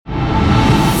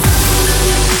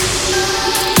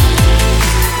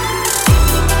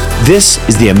This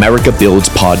is the America Builds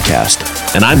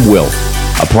podcast, and I'm Will,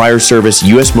 a prior service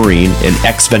U.S. Marine and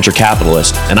ex-venture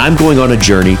capitalist, and I'm going on a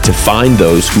journey to find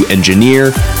those who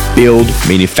engineer, build,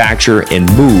 manufacture, and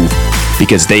move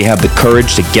because they have the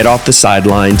courage to get off the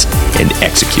sidelines and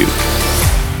execute.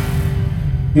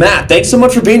 Matt, thanks so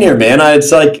much for being here, man.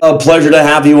 It's like a pleasure to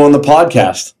have you on the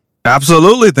podcast.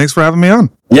 Absolutely. Thanks for having me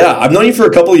on. Yeah, I've known you for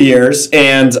a couple of years,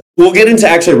 and we'll get into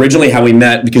actually originally how we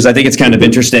met because I think it's kind of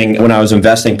interesting when I was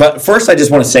investing. But first, I just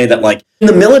want to say that like in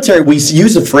the military, we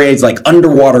use the phrase like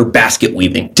underwater basket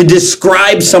weaving to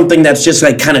describe something that's just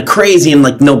like kind of crazy and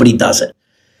like nobody does it.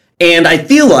 And I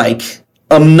feel like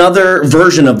another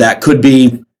version of that could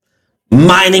be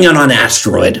mining on an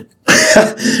asteroid,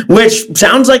 which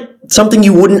sounds like something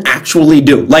you wouldn't actually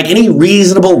do. Like any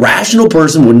reasonable, rational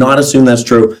person would not assume that's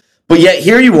true. But yet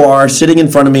here you are sitting in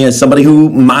front of me as somebody who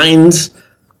mines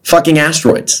fucking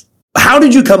asteroids. How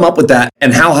did you come up with that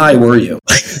and how high were you?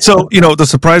 So, the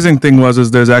surprising thing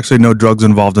is there's actually no drugs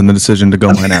involved in the decision to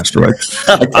go mine asteroids.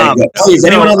 Please,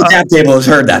 anyone on the cap table has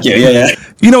heard that. Yeah.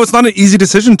 It's not an easy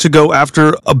decision to go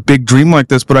after a big dream like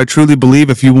this, but I truly believe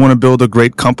if you want to build a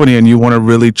great company and you want to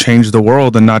really change the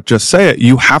world and not just say it,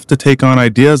 you have to take on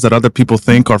ideas that other people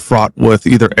think are fraught with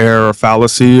either error or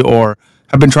fallacy or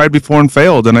have been tried before and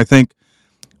failed. And I think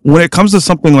when it comes to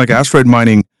something like asteroid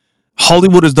mining,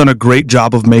 Hollywood has done a great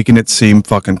job of making it seem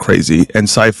fucking crazy and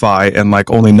sci-fi and like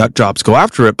only nut jobs go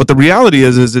after it. But the reality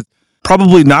is it's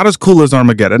probably not as cool as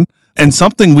Armageddon and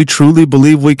something we truly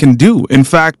believe we can do. In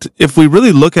fact, if we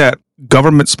really look at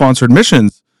government-sponsored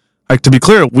missions, like to be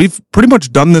clear, we've pretty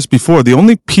much done this before. The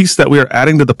only piece that we are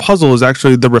adding to the puzzle is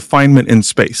actually the refinement in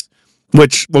space,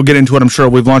 which we'll get into it, I'm sure.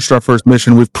 We've launched our first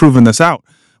mission. We've proven this out.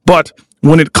 But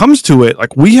when it comes to it,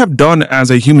 like we have done as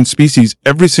a human species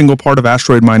every single part of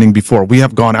asteroid mining before. We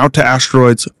have gone out to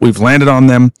asteroids. We've landed on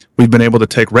them. We've been able to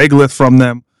take regolith from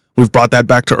them. We've brought that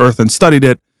back to Earth and studied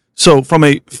it. So from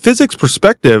a physics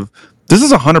perspective, this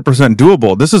is 100%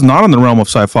 doable. This is not in the realm of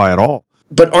sci-fi at all.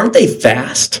 But aren't they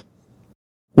fast?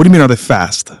 What do you mean, are they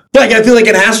fast? Like, I feel like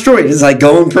an asteroid is like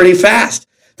going pretty fast.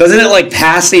 Doesn't it like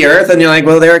pass the Earth and you're like,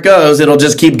 well, there it goes. It'll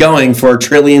just keep going for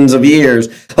trillions of years.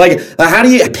 Like, how do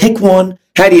you pick one?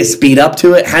 How do you speed up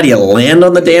to it? How do you land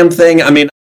on the damn thing? I mean,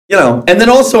 and then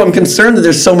also I'm concerned that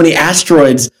there's so many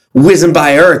asteroids whizzing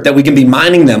by Earth that we can be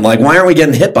mining them. Like, why aren't we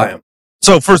getting hit by them?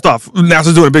 So first off,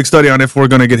 NASA's doing a big study on if we're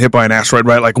going to get hit by an asteroid,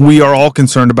 right? Like we are all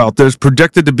concerned about. There's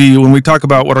projected to be, when we talk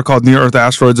about what are called near-Earth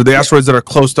asteroids, or the asteroids that are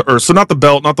close to Earth. So not the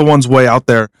belt, not the ones way out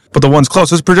there, but the ones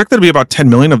close. There's projected to be about 10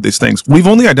 million of these things. We've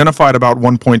only identified about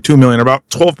 1.2 million, about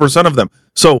 12% of them.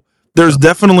 So there's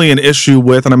definitely an issue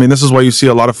with, and I mean, this is why you see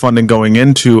a lot of funding going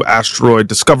into asteroid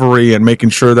discovery and making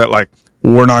sure that like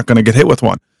we're not going to get hit with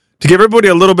one. To give everybody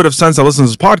a little bit of sense that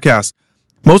listens to this podcast,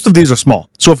 most of these are small.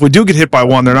 So if we do get hit by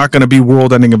one, they're not going to be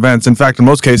world-ending events. In fact, in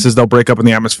most cases, they'll break up in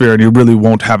the atmosphere and you really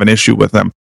won't have an issue with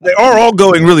them. They are all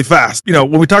going really fast. When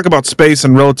we talk about space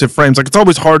and relative frames, like it's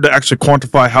always hard to actually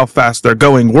quantify how fast they're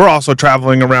going. We're also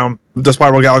traveling around the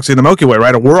spiral galaxy in the Milky Way,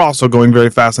 right? And we're also going very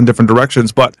fast in different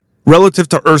directions. But relative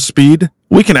to Earth speed,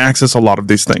 we can access a lot of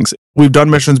these things. We've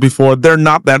done missions before. They're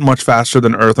not that much faster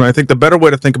than Earth. And I think the better way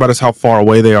to think about it is how far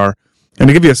away they are. And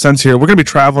to give you a sense here, we're going to be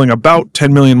traveling about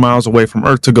 10 million miles away from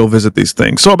Earth to go visit these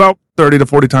things. So about 30 to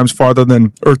 40 times farther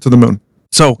than Earth to the moon.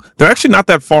 So they're actually not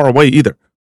that far away either.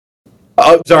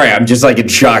 Oh, sorry. I'm just like in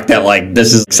shock that like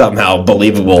this is somehow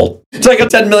believable. It's like a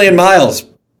 10 million miles,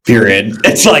 period.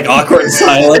 It's like awkward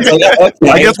silence. Okay.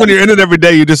 I guess when you're in it every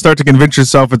day, you just start to convince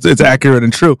yourself it's accurate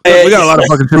and true. We got a lot of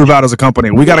fucking proof out as a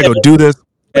company. We got to go do this.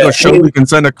 We got to show we can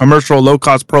send a commercial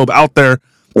low-cost probe out there.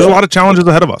 There's a lot of challenges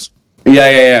ahead of us.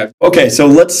 Yeah. Okay, so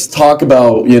let's talk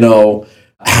about,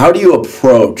 how do you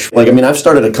approach, I've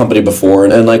started a company before,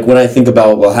 and like when I think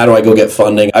about, well, how do I go get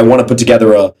funding? I want to put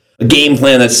together a game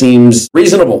plan that seems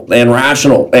reasonable and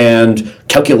rational and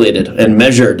calculated and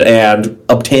measured and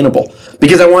obtainable,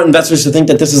 because I want investors to think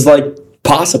that this is like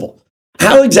possible.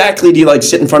 How exactly do you like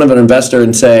sit in front of an investor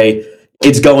and say,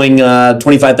 it's going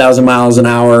 25,000 miles an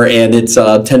hour and it's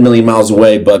 10 million miles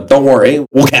away, but don't worry,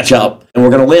 we'll catch up and we're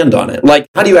going to land on it. Like,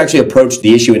 how do you actually approach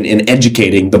the issue in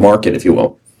educating the market, if you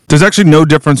will? There's actually no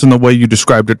difference in the way you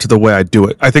described it to the way I do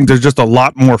it. I think there's just a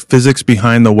lot more physics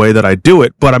behind the way that I do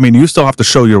it, but I mean, you still have to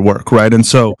show your work, right? And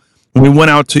so when we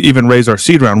went out to even raise our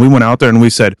seed round, we went out there and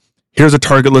we said, here's a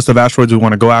target list of asteroids we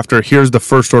want to go after. Here's the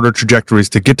first order trajectories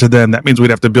to get to them. That means we'd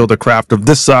have to build a craft of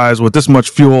this size with this much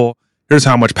fuel. Here's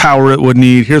how much power it would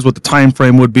need. Here's what the time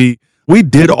frame would be. We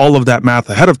did all of that math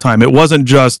ahead of time. It wasn't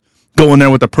just go in there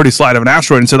with a pretty slide of an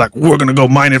asteroid and say, like, we're going to go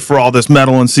mine it for all this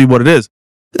metal and see what it is.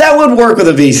 That would work with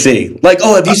a VC. Like,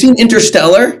 oh, have you seen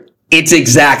Interstellar? it's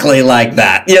exactly like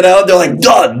that. You know, they're like,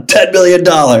 done, $10 million,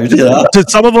 you know? To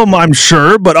some of them, I'm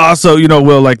sure, but also,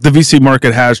 Will, like the VC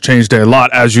market has changed a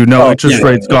lot, as you know. Interest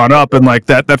rates gone up, and like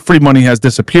that free money has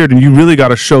disappeared, and you really got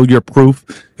to show your proof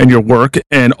and your work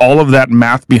and all of that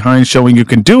math behind showing you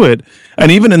can do it.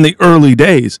 And even in the early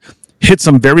days, hit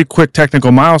some very quick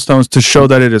technical milestones to show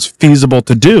that it is feasible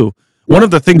to do. One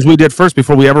of the things we did first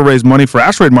before we ever raised money for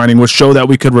asteroid mining was show that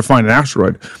we could refine an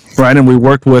asteroid, right? And we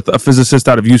worked with a physicist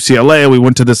out of UCLA. We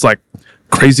went to this like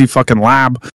crazy fucking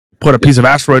lab, put a piece of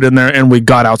asteroid in there, and we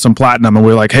got out some platinum. And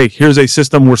we were like, hey, here's a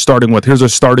system we're starting with. Here's a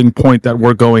starting point that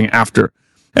we're going after.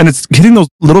 And it's getting those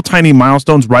little tiny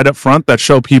milestones right up front that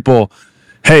show people,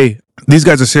 hey, these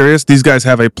guys are serious. These guys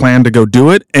have a plan to go do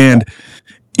it. And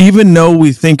even though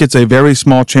we think it's a very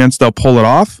small chance they'll pull it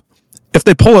off, if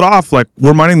they pull it off, like,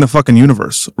 we're mining the fucking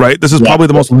universe, right? This is probably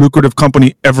the most lucrative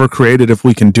company ever created if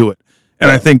we can do it. And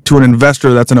I think to an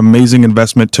investor, that's an amazing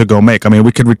investment to go make. I mean,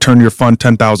 we could return your fund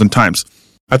 10,000 times.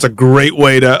 That's a great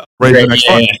way to raise the next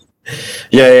fund.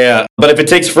 Yeah. But if it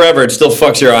takes forever, it still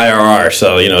fucks your IRR.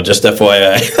 So, just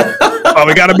FYI. Oh,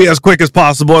 we got to be as quick as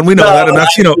possible. And we know that. And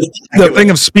that's, the thing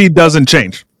of speed doesn't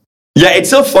change. Yeah, it's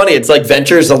so funny. It's like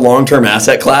venture is a long-term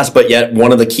asset class, but yet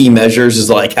one of the key measures is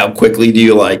like, how quickly do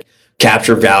you like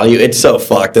capture value? It's so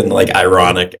fucked and like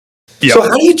ironic. Yep. So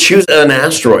how do you choose an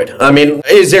asteroid? I mean,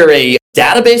 is there a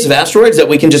database of asteroids that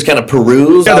we can just kind of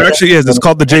peruse? Yeah, there actually is. It's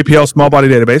called the JPL Small Body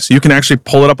Database. You can actually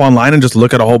pull it up online and just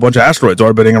look at a whole bunch of asteroids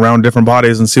orbiting around different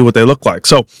bodies and see what they look like.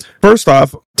 So first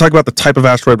off, talk about the type of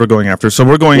asteroid we're going after. So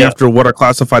we're going after what are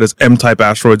classified as M-type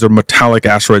asteroids or metallic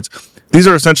asteroids. These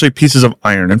are essentially pieces of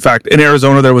iron. In fact, in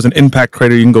Arizona, there was an impact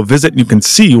crater you can go visit, and you can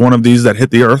see one of these that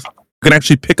hit the Earth. You can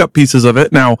actually pick up pieces of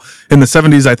it. Now, in the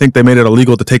 70s, I think they made it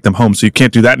illegal to take them home, so you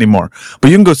can't do that anymore.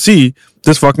 But you can go see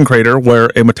this fucking crater where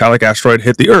a metallic asteroid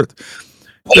hit the Earth.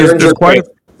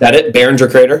 That it?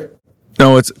 Behringer Crater?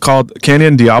 No, it's called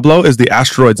Canyon Diablo is the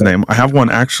asteroid's name. I have one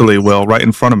actually, Will, right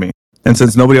in front of me. And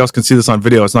since nobody else can see this on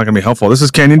video, it's not going to be helpful. This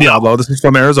is Canyon Diablo. This is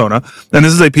from Arizona. And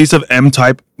this is a piece of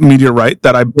M-type meteorite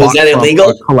that I bought from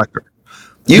a collector.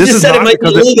 You just said it might be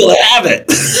illegal to have it.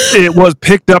 It was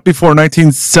picked up before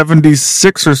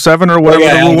 1976 or 7 or whatever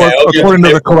the rule was, according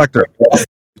to the collector.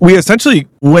 We essentially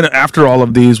went after all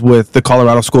of these with the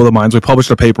Colorado School of Mines. We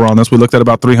published a paper on this. We looked at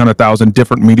about 300,000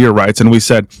 different meteorites, and we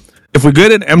said, if we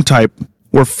get an M-type,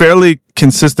 we're fairly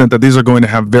consistent that these are going to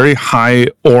have very high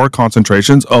ore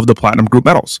concentrations of the platinum group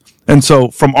metals. And so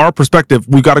from our perspective,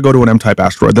 we got to go to an M-type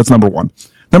asteroid. That's number one.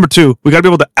 Number two, we got to be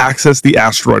able to access the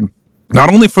asteroid.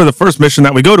 Not only for the first mission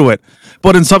that we go to it,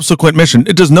 but in subsequent mission.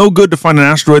 It does no good to find an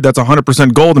asteroid that's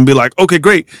 100% gold and be like, okay,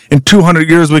 great, in 200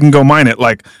 years we can go mine it.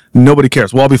 Like, nobody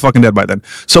cares. We'll all be fucking dead by then.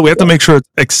 So we have to make sure it's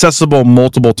accessible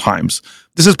multiple times.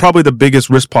 This is probably the biggest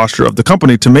risk posture of the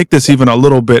company. To make this even a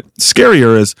little bit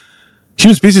scarier is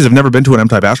human species have never been to an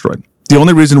M-type asteroid. The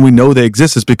only reason we know they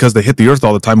exist is because they hit the Earth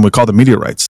all the time and we call them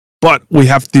meteorites. But we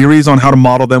have theories on how to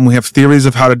model them. We have theories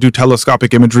of how to do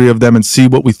telescopic imagery of them and see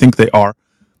what we think they are.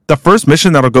 The first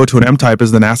mission that'll go to an M-type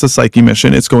is the NASA Psyche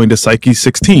mission. It's going to Psyche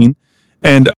 16.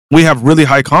 And we have really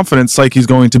high confidence Psyche's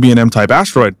going to be an M-type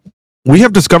asteroid. We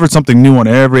have discovered something new on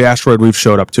every asteroid we've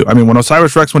showed up to. I mean, when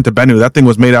OSIRIS-REx went to Bennu, that thing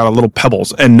was made out of little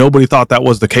pebbles, and nobody thought that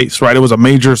was the case, right? It was a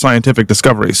major scientific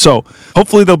discovery. So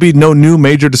hopefully there'll be no new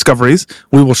major discoveries.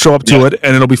 We will show up to it,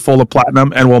 and it'll be full of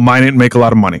platinum, and we'll mine it and make a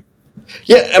lot of money.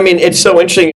 Yeah, I mean, it's so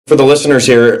interesting for the listeners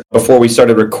here. Before we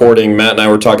started recording, Matt and I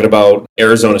were talking about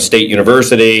Arizona State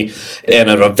University and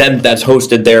an event that's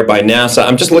hosted there by NASA.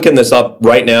 I'm just looking this up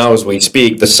right now as we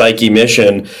speak, the Psyche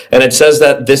mission, and it says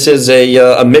that this is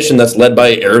a mission that's led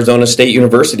by Arizona State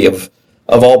University of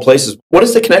all places. What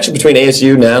is the connection between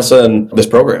ASU, NASA, and this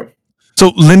program?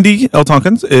 So Lindy L.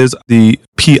 Tompkins is the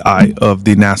PI of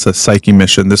the NASA Psyche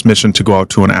mission, this mission to go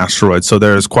out to an asteroid. So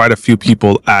there's quite a few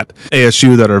people at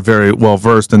ASU that are very well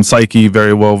versed in Psyche,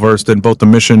 very well versed in both the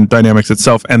mission dynamics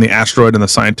itself and the asteroid and the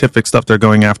scientific stuff they're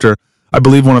going after. I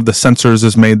believe one of the sensors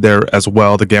is made there as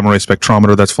well, the gamma ray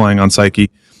spectrometer that's flying on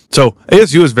Psyche. So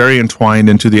ASU is very entwined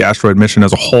into the asteroid mission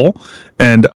as a whole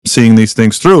and seeing these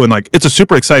things through. And like, it's a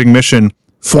super exciting mission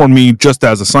for me just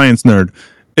as a science nerd.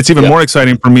 It's even more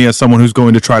exciting for me as someone who's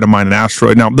going to try to mine an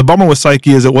asteroid. Now, the bummer with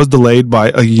Psyche is it was delayed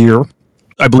by a year.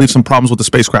 I believe some problems with the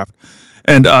spacecraft.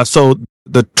 And so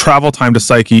the travel time to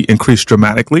Psyche increased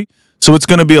dramatically. So it's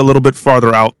going to be a little bit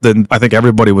farther out than I think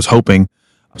everybody was hoping.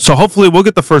 So hopefully we'll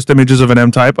get the first images of an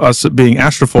M-type, us being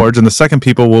Astroforge, and the second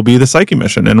people will be the Psyche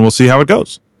mission, and we'll see how it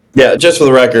goes. Yeah, just for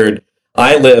the record,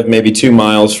 I live maybe 2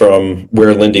 miles from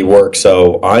where Lindy works,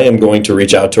 so I am going to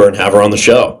reach out to her and have her on the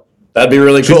show. That'd be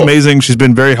really cool. She's amazing. She's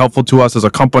been very helpful to us as a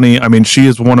company. I mean, she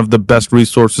is one of the best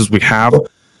resources we have.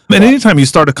 And anytime you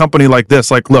start a company like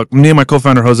this, like, look, me and my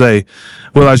co-founder, Jose,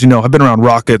 well, as you know, have been around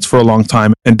rockets for a long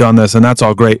time and done this, and that's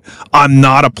all great. I'm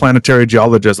not a planetary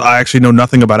geologist. I actually know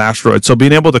nothing about asteroids. So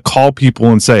being able to call people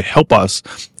and say, help us,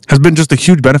 has been just a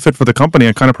huge benefit for the company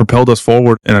and kind of propelled us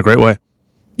forward in a great way.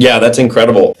 Yeah, that's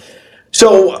incredible.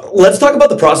 So let's talk about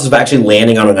the process of actually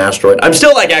landing on an asteroid. I'm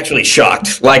still actually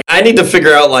shocked. I need to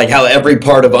figure out how every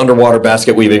part of underwater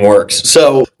basket weaving works.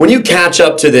 So when you catch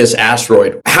up to this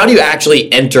asteroid, how do you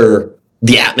actually enter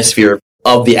the atmosphere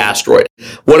of the asteroid?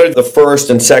 What are the first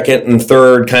and second and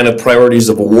third kind of priorities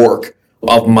of work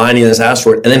of mining this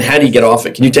asteroid? And then how do you get off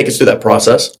it? Can you take us through that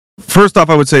process? First off,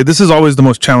 I would say this is always the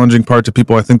most challenging part to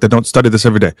people, I think, that don't study this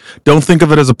every day. Don't think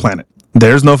of it as a planet.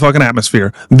 There's no fucking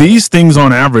atmosphere. These things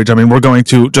on average, we're going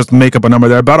to just make up a number.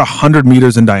 They're about 100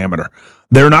 meters in diameter.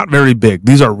 They're not very big.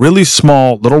 These are really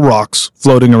small little rocks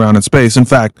floating around in space. In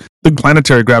fact, the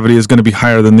planetary gravity is going to be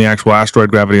higher than the actual asteroid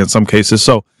gravity in some cases.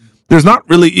 So there's not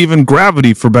really even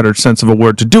gravity, for better sense of a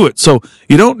word, to do it. So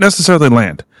you don't necessarily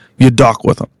land. You dock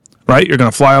with them. Right? You're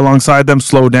going to fly alongside them,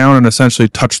 slow down, and essentially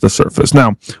touch the surface.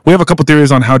 Now, we have a couple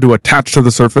theories on how to attach to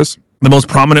the surface. The most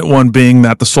prominent one being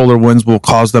that the solar winds will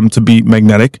cause them to be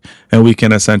magnetic, and we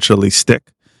can essentially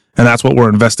stick. And that's what we're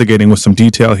investigating with some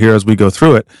detail here as we go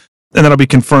through it. And that'll be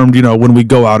confirmed, when we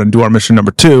go out and do our mission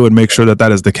number 2 and make sure that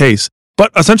that is the case.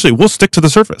 But essentially, we'll stick to the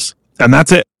surface, and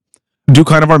that's it. Do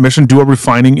kind of our mission, do a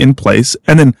refining in place.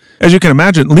 And then, as you can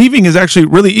imagine, leaving is actually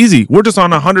really easy. We're just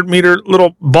on a 100-meter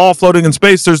little ball floating in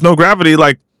space. There's no gravity.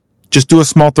 Just do a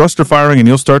small thruster firing and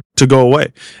you'll start to go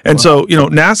away. And so,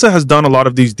 NASA has done a lot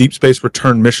of these deep space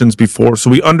return missions before. So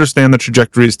we understand the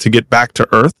trajectories to get back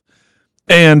to Earth.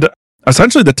 And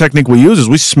essentially the technique we use is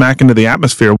we smack into the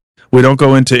atmosphere. We don't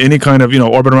go into any kind of,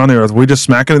 orbit around the Earth. We just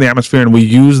smack into the atmosphere and we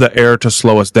use the air to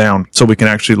slow us down so we can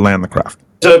actually land the craft.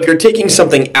 So if you're taking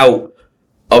something out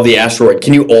of the asteroid,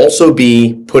 can you also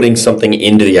be putting something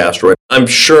into the asteroid? I'm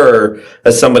sure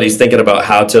as somebody's thinking about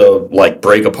how to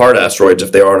break apart asteroids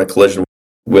if they are in a collision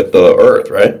with the Earth,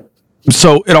 right?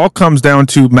 So it all comes down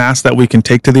to mass that we can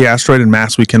take to the asteroid and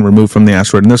mass we can remove from the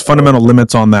asteroid. And there's fundamental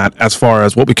limits on that as far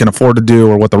as what we can afford to do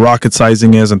or what the rocket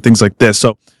sizing is and things like this.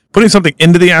 So putting something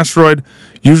into the asteroid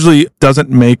usually doesn't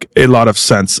make a lot of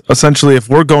sense. Essentially, if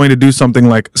we're going to do something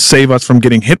like save us from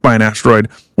getting hit by an asteroid,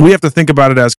 we have to think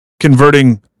about it as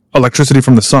converting electricity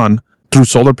from the sun through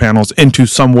solar panels into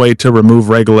some way to remove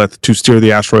regolith to steer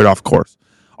the asteroid off course.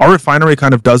 Our refinery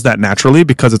kind of does that naturally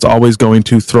because it's always going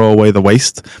to throw away the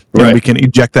waste. Right. And we can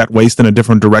eject that waste in a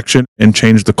different direction and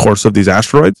change the course of these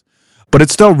asteroids. But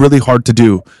it's still really hard to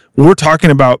do. We're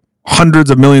talking about hundreds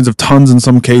of millions of tons in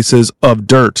some cases of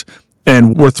dirt,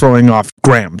 and we're throwing off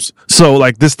grams.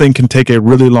 So this thing can take a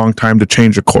really long time to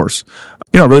change a course.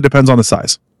 It really depends on the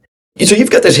size. So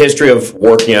you've got this history of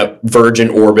working at Virgin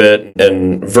Orbit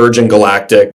and Virgin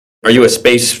Galactic. Are you a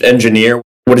space engineer?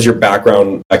 What is your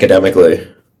background academically?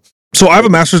 So I have a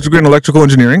master's degree in electrical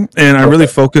engineering, and I really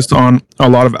focused on a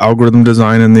lot of algorithm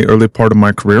design in the early part of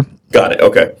my career. Got it.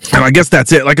 Okay. And I guess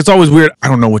that's it. It's always weird. I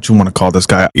don't know what you want to call this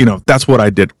guy. That's what I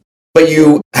did. But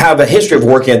you have a history of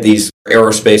working at these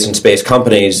aerospace and space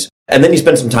companies, and then you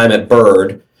spent some time at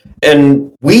Bird.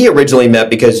 And we originally met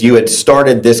because you had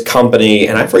started this company,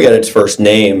 and I forget its first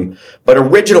name, but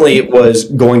originally it was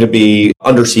going to be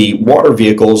undersea water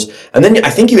vehicles. And then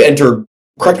I think you entered,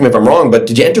 correct me if I'm wrong, but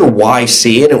did you enter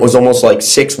YC? And it was almost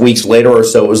 6 weeks later or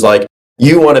so, it was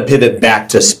you want to pivot back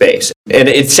to space. And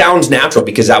it sounds natural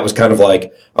because that was kind of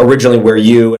originally where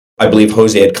you, I believe,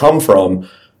 Jose had come from.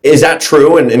 Is that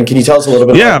true? And can you tell us a little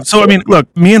bit about that? So,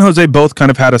 look, me and Jose both kind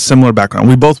of had a similar background.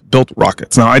 We both built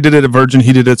rockets. Now, I did it at Virgin,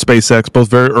 he did it at SpaceX, both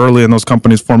very early in those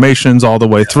companies' formations all the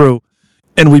way through.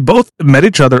 And we both met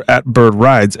each other at Bird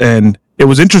Rides. And it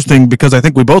was interesting because I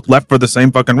think we both left for the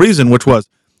same fucking reason, which was,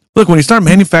 look, when you start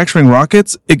manufacturing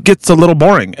rockets, it gets a little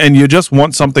boring and you just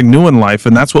want something new in life.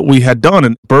 And that's what we had done.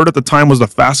 And Bird at the time was the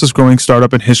fastest growing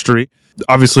startup in history.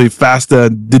 Obviously, fast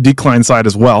the decline side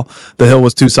as well. The hill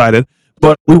was two-sided.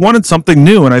 But we wanted something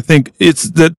new, and I think it's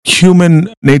the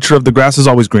human nature of the grass is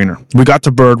always greener. We got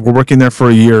to Bird, we're working there for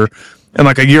a year, and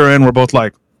a year in, we're both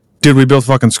dude, we built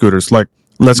fucking scooters.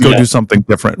 Let's go do something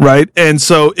different, right? And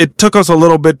so it took us a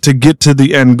little bit to get to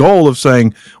the end goal of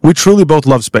saying, we truly both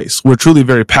love space. We're truly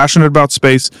very passionate about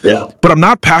space, but I'm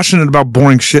not passionate about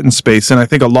boring shit in space. And I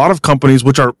think a lot of companies,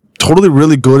 which are totally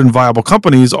really good and viable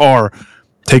companies, are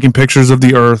taking pictures of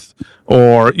the Earth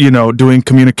or, doing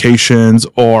communications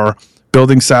or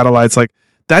building satellites.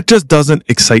 That just doesn't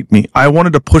excite me. I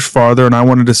wanted to push farther, and I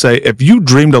wanted to say, if you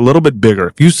dreamed a little bit bigger,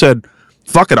 if you said,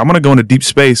 fuck it, I'm going to go into deep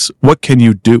space, what can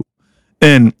you do?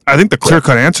 And I think the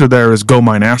clear-cut answer there is go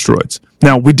mine asteroids.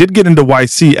 Now, we did get into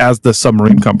YC as the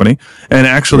submarine company, and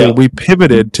actually we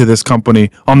pivoted to this company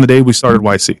on the day we started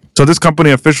YC. So this company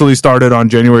officially started on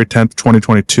January 10th,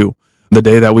 2022, the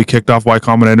day that we kicked off Y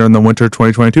Combinator in the winter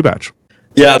 2022 batch.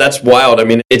 Yeah, that's wild. I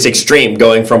mean, it's extreme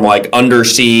going from like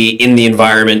undersea in the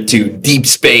environment to deep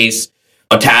space,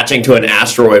 attaching to an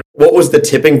asteroid. What was the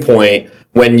tipping point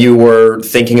when you were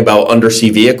thinking about undersea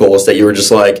vehicles that you were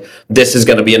just like, this is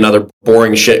going to be another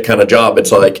boring shit kind of job?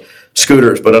 It's like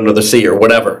scooters, but under the sea or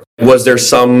whatever. Was there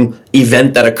some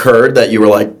event that occurred that you were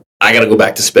like, I got to go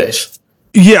back to space?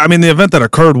 Yeah, I mean, the event that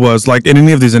occurred was like in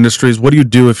any of these industries, what do you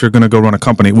do if you're going to go run a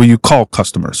company? Well, you call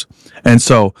customers. And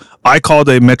so I called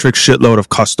a metric shitload of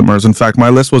customers. In fact, my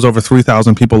list was over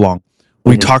 3,000 people long.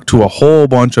 We talked to a whole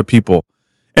bunch of people.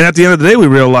 And at the end of the day, we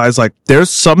realized like there's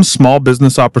some small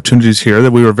business opportunities here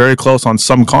that we were very close on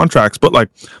some contracts, but like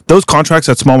those contracts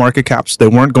at small market caps, they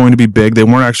weren't going to be big. They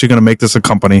weren't actually going to make this a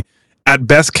company. At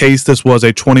best case, this was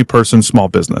a 20-person small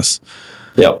business.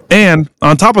 Yeah. And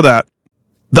on top of that,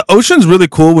 the ocean's really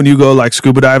cool when you go like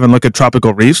scuba dive and look at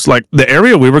tropical reefs. Like the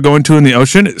area we were going to in the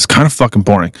ocean is kind of fucking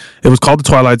boring. It was called the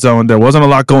Twilight Zone. There wasn't a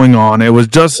lot going on. It was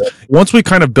just once we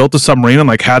kind of built a submarine and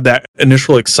like had that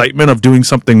initial excitement of doing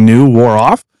something new wore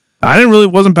off, I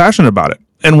wasn't passionate about it.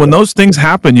 And when those things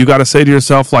happen, you got to say to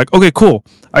yourself like, okay, cool.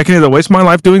 I can either waste my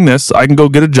life doing this, I can go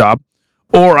get a job,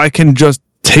 or I can just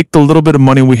take the little bit of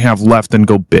money we have left and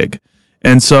go big.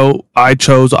 And so I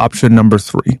chose option number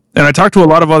 3. And I talked to a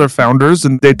lot of other founders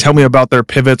and they tell me about their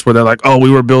pivots where they're like, oh, we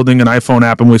were building an iPhone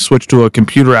app and we switched to a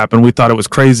computer app and we thought it was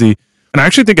crazy. And I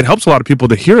actually think it helps a lot of people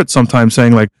to hear it sometimes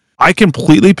saying like, I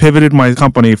completely pivoted my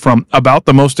company from about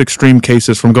the most extreme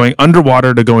cases from going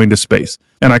underwater to going to space.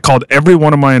 And I called every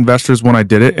one of my investors when I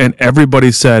did it and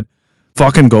everybody said,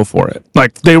 fucking go for it.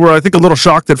 Like they were, I think, a little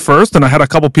shocked at first. And I had a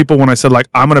couple people when I said like,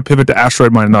 I'm going to pivot to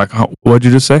asteroid mining. They're like, oh, what'd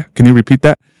you just say? Can you repeat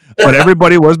that? But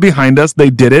everybody was behind us. They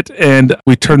did it. And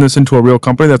we turned this into a real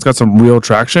company that's got some real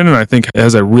traction. And I think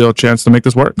has a real chance to make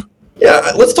this work.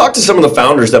 Yeah. Let's talk to some of the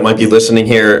founders that might be listening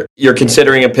here. You're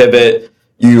considering a pivot.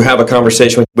 You have a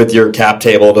conversation with your cap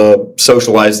table to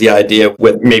socialize the idea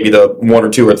with maybe the 1 or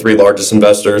 2 or 3 largest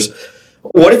investors.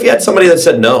 What if you had somebody that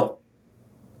said no?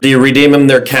 Do you redeem them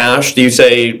their cash? Do you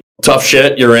say, tough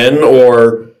shit, you're in?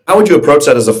 Or how would you approach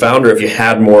that as a founder if you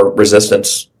had more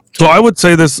resistance? So I would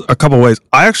say this a couple ways.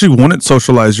 I actually wouldn't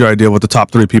socialize your idea with the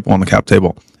top 3 people on the cap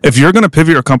table. If you're going to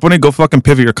pivot your company, go fucking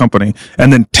pivot your company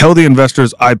and then tell the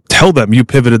investors, tell them you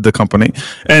pivoted the company.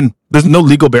 And there's no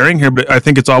legal bearing here, but I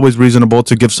think it's always reasonable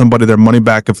to give somebody their money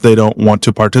back if they don't want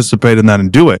to participate in that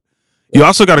and do it. You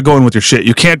also got to go in with your shit.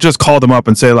 You can't just call them up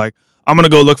and say like, I'm going to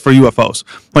go look for UFOs.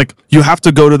 Like you have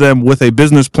to go to them with a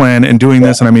business plan and doing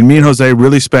this. And I mean, me and Jose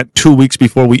really spent 2 weeks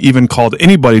before we even called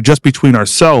anybody just between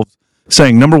ourselves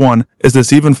saying, number 1, is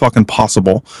this even fucking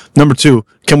possible? Number 2,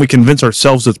 can we convince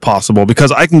ourselves it's possible?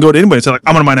 Because I can go to anybody and say like,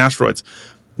 I'm going to mine asteroids.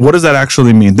 What does that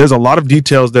actually mean? There's a lot of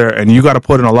details there and you got to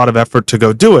put in a lot of effort to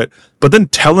go do it, but then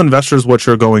tell investors what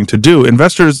you're going to do.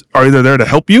 Investors are either there to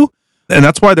help you, and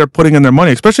that's why they're putting in their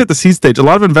money, especially at the seed stage. A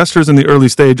lot of investors in the early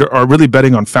stage are really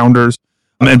betting on founders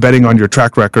and betting on your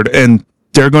track record, and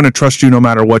they're going to trust you no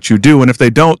matter what you do. And if they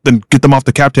don't, then get them off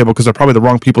the cap table because they're probably the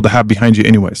wrong people to have behind you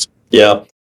anyways. Yeah.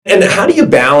 And how do you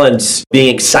balance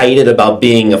being excited about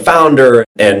being a founder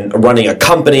and running a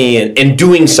company and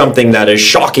doing something that is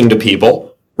shocking to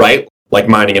people, right? Like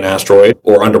mining an asteroid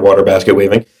or underwater basket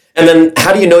weaving. And then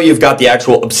how do you know you've got the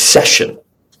actual obsession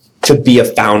to be a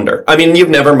founder? I mean, you've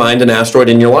never mined an asteroid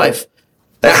in your life.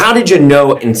 How did you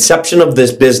know inception of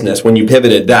this business when you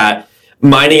pivoted that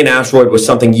mining an asteroid was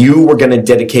something you were going to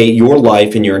dedicate your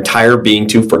life and your entire being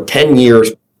to for 10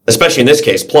 years, especially in this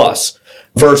case, plus,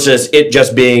 versus it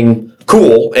just being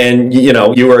cool and, you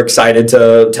know, you were excited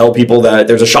to tell people that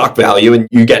there's a shock value and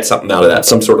you get something out of that,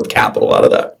 some sort of capital out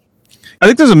of that? I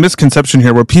think there's a misconception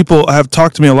here where people have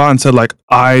talked to me a lot and said, like,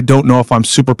 I don't know if I'm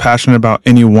super passionate about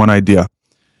any one idea.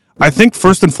 I think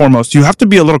first and foremost, you have to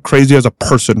be a little crazy as a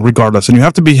person regardless, and you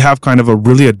have to have kind of a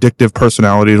really addictive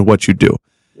personality to what you do.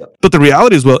 But the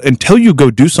reality is, well, until you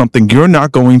go do something, you're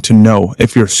not going to know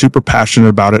if you're super passionate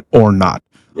about it or not.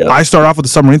 Yeah. I started off with the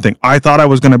submarine thing. I thought I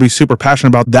was going to be super passionate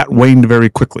about that, waned very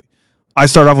quickly. I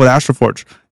started off with Astroforge,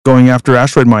 going after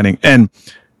asteroid mining. And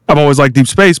I've always liked deep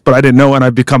space, but I didn't know, and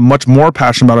I've become much more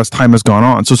passionate about it as time has gone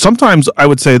on. So sometimes I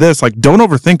would say this, like, don't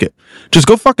overthink it. Just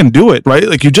go fucking do it, right?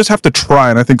 Like, you just have to try.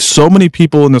 And I think so many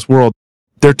people in this world,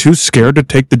 they're too scared to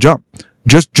take the jump.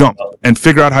 Just jump and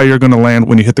figure out how you're going to land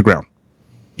when you hit the ground.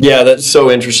 Yeah, that's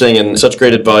so interesting and such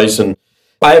great advice. And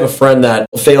I have a friend that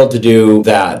failed to do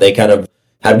that. They kind of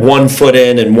had 1 foot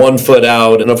in and 1 foot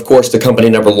out. And of course, the company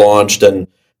never launched, and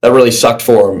that really sucked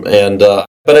for him. And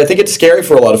but I think it's scary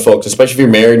for a lot of folks, especially if you're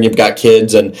married and you've got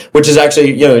kids, and which is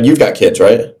actually, you've got kids,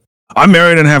 right? I'm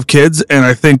married and have kids, and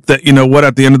I think that,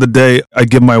 at the end of the day, I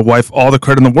give my wife all the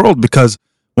credit in the world, because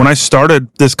when I started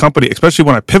this company, especially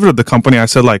when I pivoted the company, I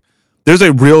said, like, there's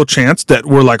a real chance that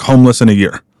we're like homeless in a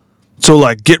year. So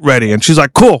like, get ready. And she's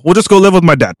like, cool, we'll just go live with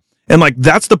my dad. And like,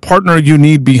 that's the partner you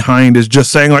need behind, is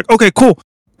just saying like, okay, cool.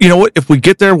 You know what? If we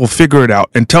get there, we'll figure it out.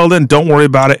 Until then, don't worry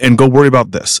about it and go worry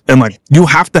about this. And like, you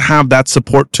have to have that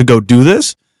support to go do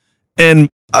this. And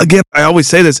again, I always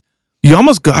say this, you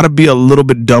almost got to be a little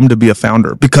bit dumb to be a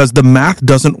founder, because the math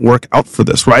doesn't work out for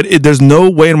this, right? There's no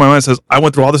way in my mind that says, I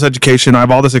went through all this education, I have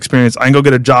all this experience, I can go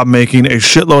get a job making a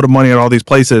shitload of money at all these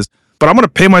places, but I'm going to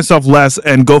pay myself less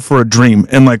and go for a dream.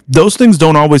 And like, those things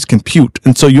don't always compute.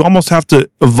 And so you almost have to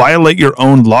violate your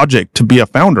own logic to be a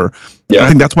founder. Yeah. I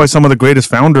think that's why some of the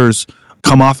greatest founders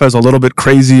come off as a little bit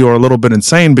crazy or a little bit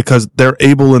insane, because they're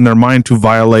able in their mind to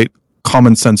violate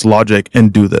common sense logic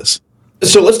and do this.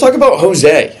 So let's talk about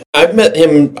Jose. I've met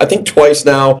him, I think, twice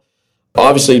now.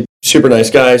 Obviously, super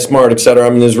nice guy, smart, etc. I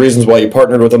mean, there's reasons why you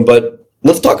partnered with him, but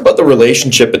let's talk about the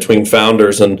relationship between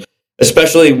founders, and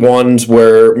especially ones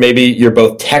where maybe you're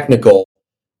both technical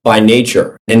by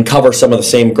nature and cover some of the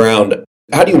same ground.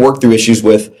 How do you work through issues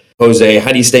with Jose?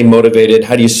 How do you stay motivated?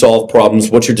 How do you solve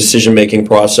problems? What's your decision-making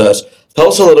process? Tell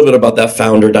us a little bit about that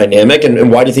founder dynamic,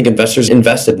 and why do you think investors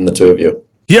invested in the two of you?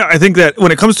 Yeah, I think that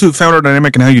when it comes to founder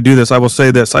dynamic and how you do this, I will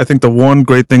say this. I think the one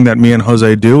great thing that me and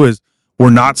Jose do is we're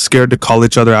not scared to call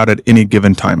each other out at any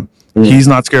given time. He's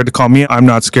not scared to call me. I'm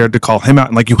not scared to call him out.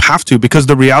 And like, you have to, because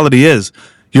the reality is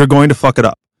you're going to fuck it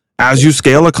up. As you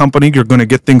scale a company, you're going to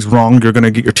get things wrong. You're going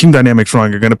to get your team dynamics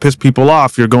wrong. You're going to piss people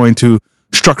off. You're going to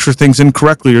structure things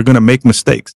incorrectly. You're going to make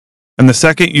mistakes. And the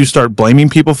second you start blaming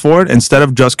people for it, instead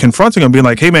of just confronting them, being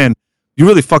like, hey man, you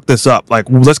really fucked this up. Like,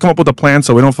 let's come up with a plan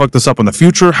so we don't fuck this up in the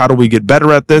future. How do we get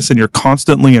better at this? And you're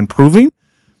constantly improving.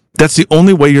 That's the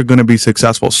only way you're going to be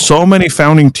successful. So many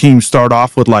founding teams start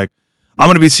off with like, I'm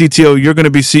going to be CTO, you're going to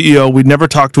be CEO. We never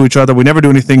talk to each other. We never do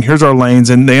anything. Here's our lanes.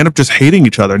 And they end up just hating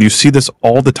each other. And you see this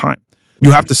all the time.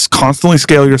 You have to constantly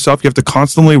scale yourself. You have to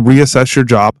constantly reassess your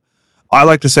job. I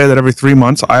like to say that every 3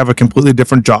 months, I have a completely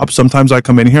different job. Sometimes I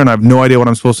come in here and I have no idea what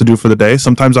I'm supposed to do for the day.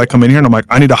 Sometimes I come in here and I'm like,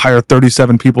 I need to hire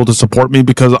 37 people to support me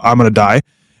because I'm going to die.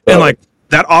 And like,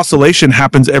 that oscillation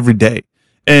happens every day.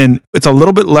 And it's a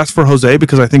little bit less for Jose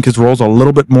because I think his role's a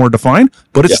little bit more defined,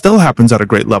 but it still happens at a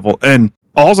great level. And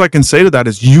all I can say to that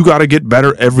is you got to get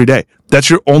better every day. That's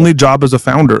your only job as a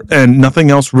founder, and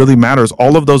nothing else really matters.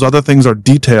 All of those other things are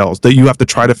details that you have to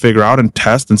try to figure out and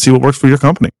test and see what works for your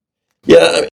company.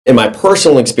 Yeah, in my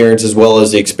personal experience, as well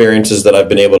as the experiences that I've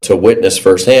been able to witness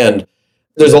firsthand,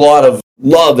 there's a lot of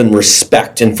love and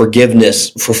respect and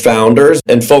forgiveness for founders,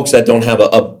 and folks that don't have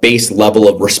a base level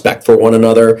of respect for one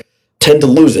another tend to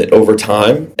lose it over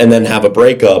time and then have a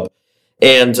breakup.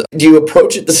 And do you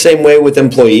approach it the same way with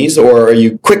employees, or are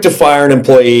you quick to fire an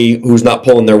employee who's not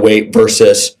pulling their weight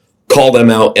versus call them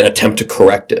out and attempt to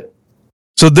correct it?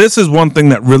 So this is one thing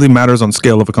that really matters on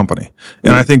scale of a company.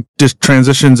 And I think just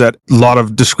transitions at a lot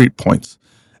of discrete points.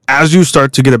 As you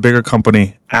start to get a bigger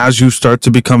company, as you start to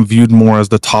become viewed more as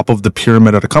the top of the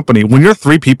pyramid at a company, when you're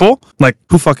 3 people, like,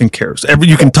 who fucking cares?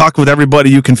 You can talk with everybody.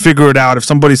 You can figure it out. If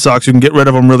somebody sucks, you can get rid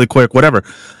of them really quick, whatever.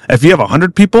 If you have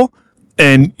 100 people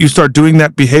and you start doing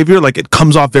that behavior, like, it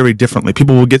comes off very differently.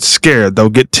 People will get scared. They'll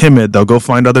get timid. They'll go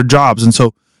find other jobs. And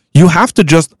so you have to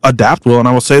just adapt, Will. And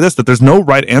I will say this, that there's no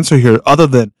right answer here other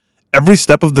than every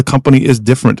step of the company is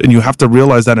different. And you have to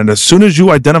realize that. And as soon as you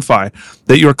identify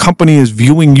that your company is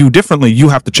viewing you differently, you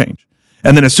have to change.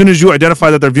 And then as soon as you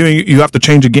identify that they're viewing you, you have to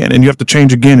change again, and you have to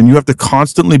change again. And you have to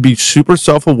constantly be super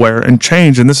self-aware and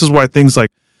change. And this is why things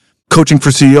like coaching for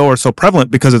CEO are so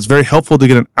prevalent, because it's very helpful to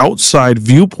get an outside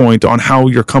viewpoint on how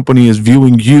your company is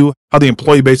viewing you, how the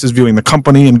employee base is viewing the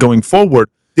company and going forward.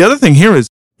 The other thing here is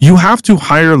you have to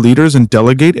hire leaders and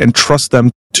delegate and trust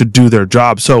them to do their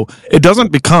job. So it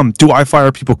doesn't become, do I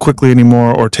fire people quickly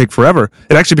anymore or take forever?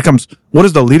 It actually becomes, what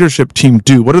does the leadership team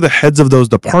do? What do the heads of those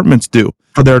departments do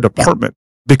for their department?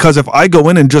 Because if I go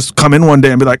in and just come in one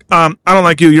day and be like, I don't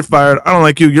like you, you're fired. I don't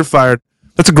like you, you're fired.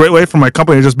 That's a great way for my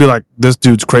company to just be like, this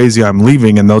dude's crazy, I'm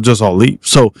leaving, and they'll just all leave.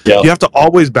 So you have to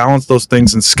always balance those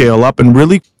things and scale up, and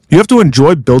really, you have to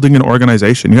enjoy building an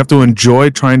organization. You have to enjoy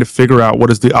trying to figure out what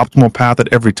is the optimal path at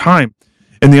every time.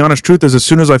 And the honest truth is, as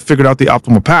soon as I figured out the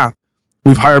optimal path,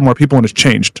 we've hired more people and it's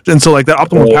changed. And so like that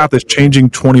optimal path is changing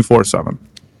 24/7.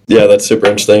 Yeah, that's super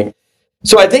interesting.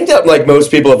 So I think that like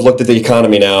most people have looked at the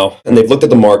economy now and they've looked at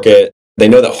the market. They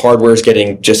know that hardware is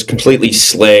getting just completely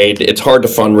slayed. It's hard to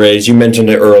fundraise. You mentioned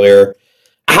it earlier.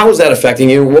 How is that affecting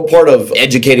you? What part of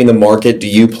educating the market do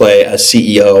you play as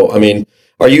CEO? I mean,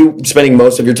 are you spending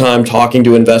most of your time talking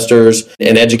to investors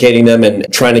and educating them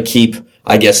and trying to keep,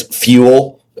 I guess,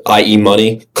 fuel, i.e.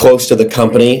 money, close to the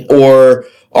company? Or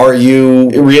are you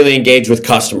really engaged with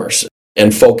customers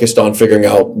and focused on figuring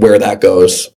out where that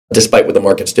goes, despite what the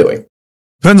market's doing?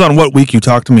 Depends on what week you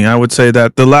talk to me. I would say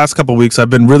that the last couple of weeks I've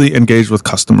been really engaged with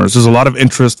customers. There's a lot of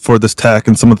interest for this tech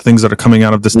and some of the things that are coming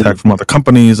out of this tech from other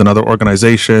companies and other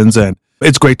organizations. And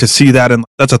it's great to see that. And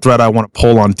that's a thread I want to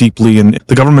pull on deeply. And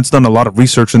the government's done a lot of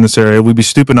research in this area. We'd be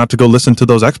stupid not to go listen to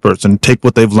those experts and take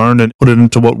what they've learned and put it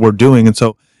into what we're doing. And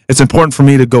so it's important for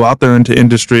me to go out there into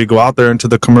industry, go out there into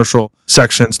the commercial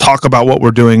sections, talk about what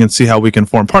we're doing and see how we can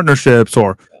form partnerships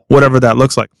or whatever that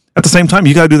looks like. At the same time,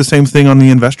 you got to do the same thing on the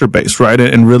investor base, right?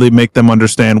 And really make them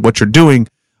understand what you're doing.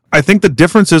 I think the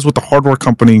difference is with the hardware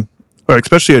company, or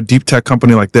especially a deep tech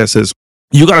company like this, is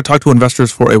you got to talk to investors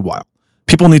for a while.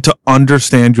 People need to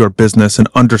understand your business and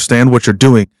understand what you're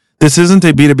doing. This isn't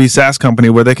a B2B SaaS company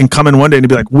where they can come in one day and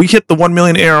be like, we hit the 1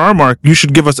 million ARR mark. You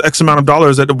should give us X amount of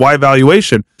dollars at a Y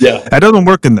valuation. Yeah. That doesn't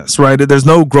work in this, right? There's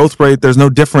no growth rate. There's no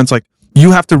difference. Like,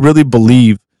 you have to really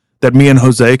believe that me and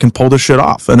Jose can pull this shit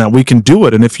off and that we can do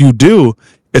it. And if you do,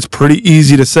 it's pretty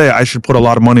easy to say, I should put a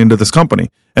lot of money into this company.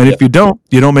 And if you don't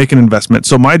make an investment.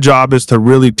 So my job is to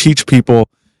really teach people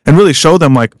and really show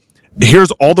them, like, here's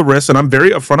all the risks. And I'm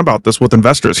very upfront about this with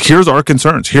investors. Here's our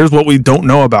concerns. Here's what we don't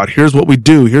know about. Here's what we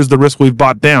do. Here's the risk we've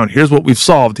bought down. Here's what we've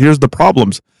solved. Here's the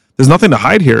problems. There's nothing to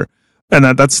hide here.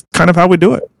 And that's kind of how we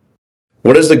do it.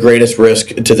 What is the greatest risk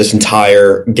to this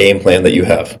entire game plan that you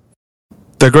have?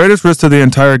 The greatest risk to the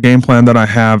entire game plan that I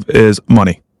have is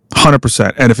money,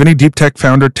 100%. And if any deep tech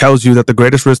founder tells you that the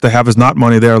greatest risk they have is not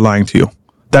money, they are lying to you.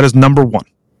 That is number one,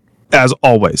 as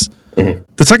always. Mm-hmm.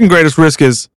 The second greatest risk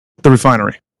is the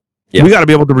refinery. Yeah. We got to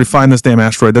be able to refine this damn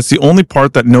asteroid. That's the only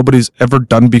part that nobody's ever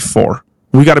done before.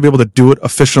 We got to be able to do it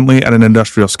efficiently at an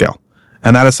industrial scale.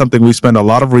 And that is something we spend a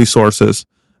lot of resources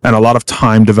and a lot of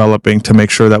time developing to make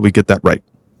sure that we get that right.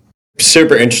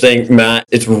 Super interesting, Matt.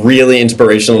 It's really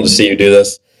inspirational to see you do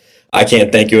this. I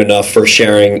can't thank you enough for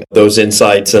sharing those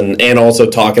insights and also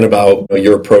talking about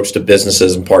your approach to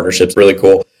businesses and partnerships. Really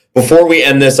cool. Before we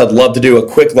end this, I'd love to do a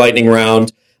quick lightning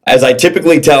round. As I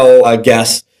typically tell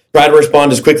guests, try to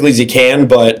respond as quickly as you can,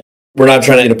 but we're not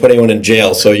trying to put anyone in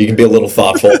jail, so you can be a little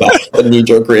thoughtful about a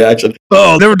knee-jerk reaction.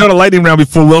 Oh, never done a lightning round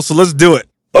before, Will, so let's do it.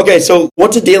 Okay, so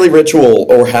what's a daily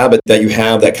ritual or habit that you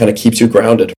have that kind of keeps you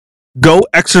grounded? Go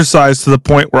exercise to the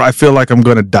point where I feel like I'm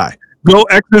going to die. Go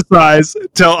exercise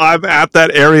till I'm at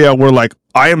that area where, like,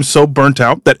 I am so burnt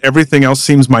out that everything else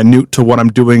seems minute to what I'm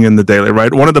doing in the daily,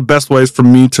 right? One of the best ways for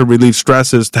me to relieve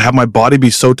stress is to have my body be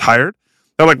so tired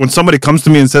that, like, when somebody comes to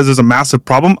me and says there's a massive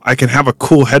problem, I can have a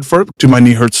cool head for it. Dude, my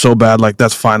knee hurts so bad. Like,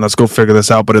 that's fine. Let's go figure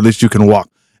this out. But at least you can walk.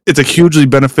 It's a hugely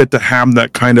benefit to have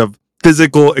that kind of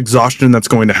physical exhaustion that's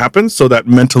going to happen so that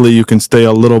mentally you can stay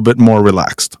a little bit more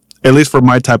relaxed. At least for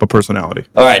my type of personality.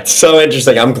 All right. So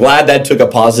interesting. I'm glad that took a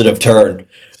positive turn.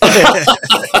 All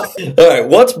right.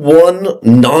 What's one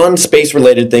non-space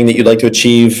related thing that you'd like to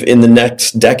achieve in the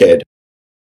next decade?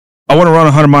 I want to run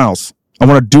 100 miles. I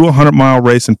want to do a 100-mile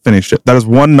race and finish it. That is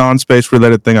one non-space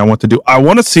related thing I want to do. I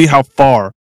want to see how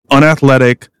far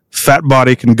unathletic, fat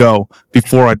body can go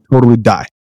before I totally die.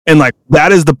 And, like,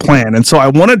 that is the plan. And so I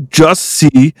want to just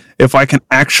see if I can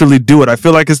actually do it. I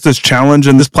feel like it's this challenge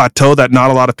and this plateau that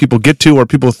not a lot of people get to or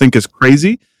people think is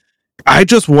crazy. I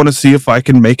just want to see if I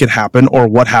can make it happen or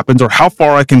what happens or how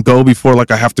far I can go before, like,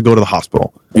 I have to go to the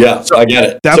hospital. Yeah, so I get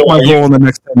it. That's my goal in the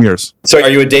next 10 years. So are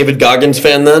you a David Goggins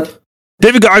fan then?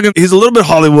 David Goggins, he's a little bit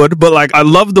Hollywood, but, like, I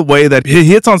love the way that he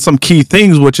hits on some key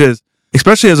things, which is,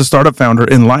 especially as a startup founder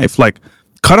in life, like,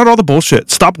 cut out all the bullshit.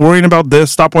 Stop worrying about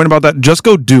this. Stop worrying about that. Just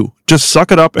go do. Just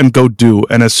suck it up and go do.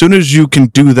 And as soon as you can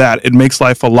do that, it makes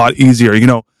life a lot easier. You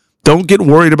know, don't get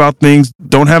worried about things.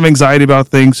 Don't have anxiety about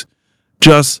things.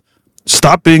 Just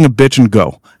stop being a bitch and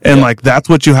go. And like, that's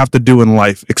what you have to do in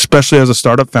life, especially as a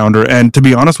startup founder. And to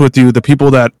be honest with you, the people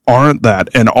that aren't that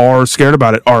and are scared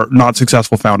about it are not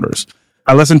successful founders.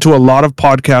 I listen to a lot of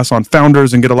podcasts on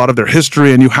founders and get a lot of their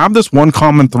history. And you have this one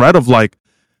common thread of, like,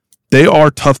 they are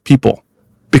tough people.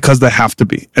 Because they have to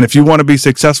be. And if you want to be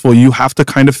successful, you have to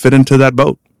kind of fit into that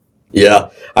boat. Yeah.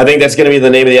 I think that's going to be the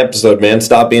name of the episode, man.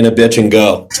 Stop being a bitch and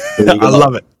go. I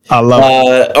love it. I love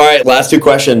it. All right. Last two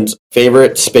questions.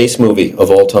 Favorite space movie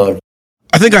of all time?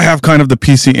 I think I have kind of the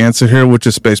PC answer here, which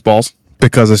is Spaceballs.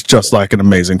 Because it's just like an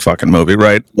amazing fucking movie,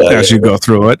 right? As you go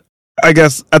through it. I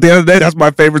guess at the end of the day, that's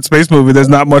my favorite space movie. There's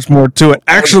not much more to it.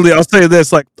 Actually, I'll say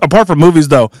this, like, apart from movies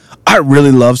though, I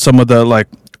really love some of the like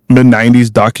mid-90s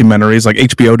documentaries. Like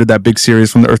HBO did that big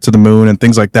series From the Earth to the Moon and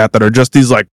things like that are just these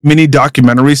like mini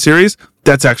documentary series.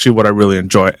 That's actually what I really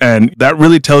enjoy. And that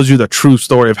really tells you the true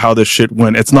story of how this shit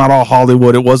went. It's not all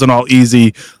Hollywood. It wasn't all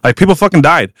easy. Like, people fucking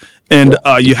died. And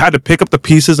you had to pick up the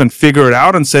pieces and figure it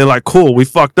out and say, like, cool, we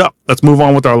fucked up. Let's move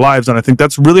on with our lives. And I think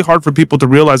that's really hard for people to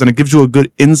realize, and it gives you a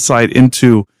good insight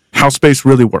into how space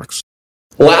really works.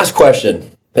 Last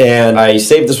question. And I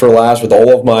saved this for last with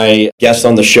all of my guests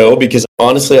on the show because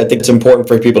honestly, I think it's important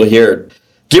for people to hear.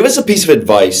 Give us a piece of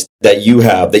advice that you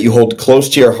have, that you hold close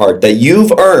to your heart, that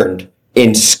you've earned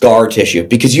in scar tissue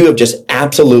because you have just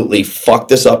absolutely fucked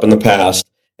this up in the past.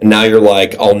 And now you're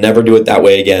like, I'll never do it that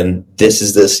way again. This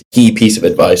is this key piece of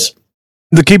advice.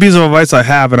 The key piece of advice I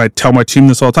have, and I tell my team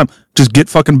this all the time, just get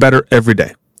fucking better every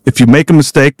day. If you make a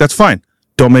mistake, that's fine.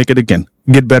 Don't make it again.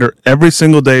 Get better every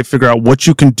single day. Figure out what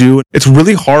you can do. It's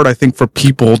really hard, I think, for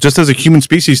people, just as a human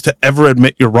species, to ever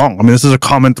admit you're wrong. I mean, this is a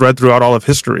common thread throughout all of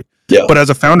history. Yeah. But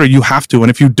as a founder, you have to. And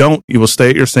if you don't, you will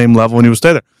stay at your same level and you will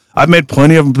stay there. I've made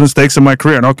plenty of mistakes in my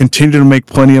career, and I'll continue to make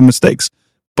plenty of mistakes.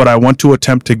 But I want to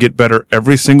attempt to get better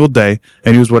every single day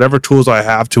and use whatever tools I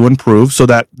have to improve so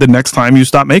that the next time you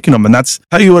stop making them. And that's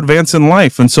how you advance in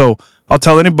life. And so I'll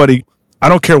tell anybody, I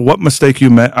don't care what mistake you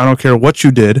made. I don't care what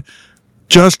you did.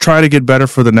 Just try to get better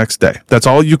for the next day. That's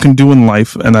all you can do in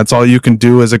life. And that's all you can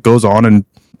do as it goes on. And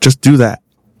just do that.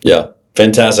 Yeah.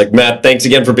 Fantastic. Matt, thanks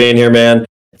again for being here, man.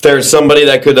 If there's somebody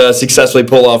that could successfully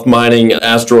pull off mining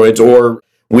asteroids or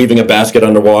weaving a basket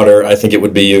underwater, I think it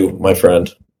would be you, my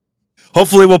friend.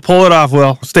 Hopefully we'll pull it off.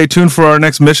 Well, stay tuned for our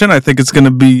next mission. I think it's going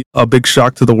to be a big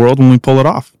shock to the world when we pull it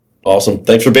off. Awesome.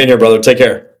 Thanks for being here, brother. Take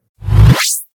care.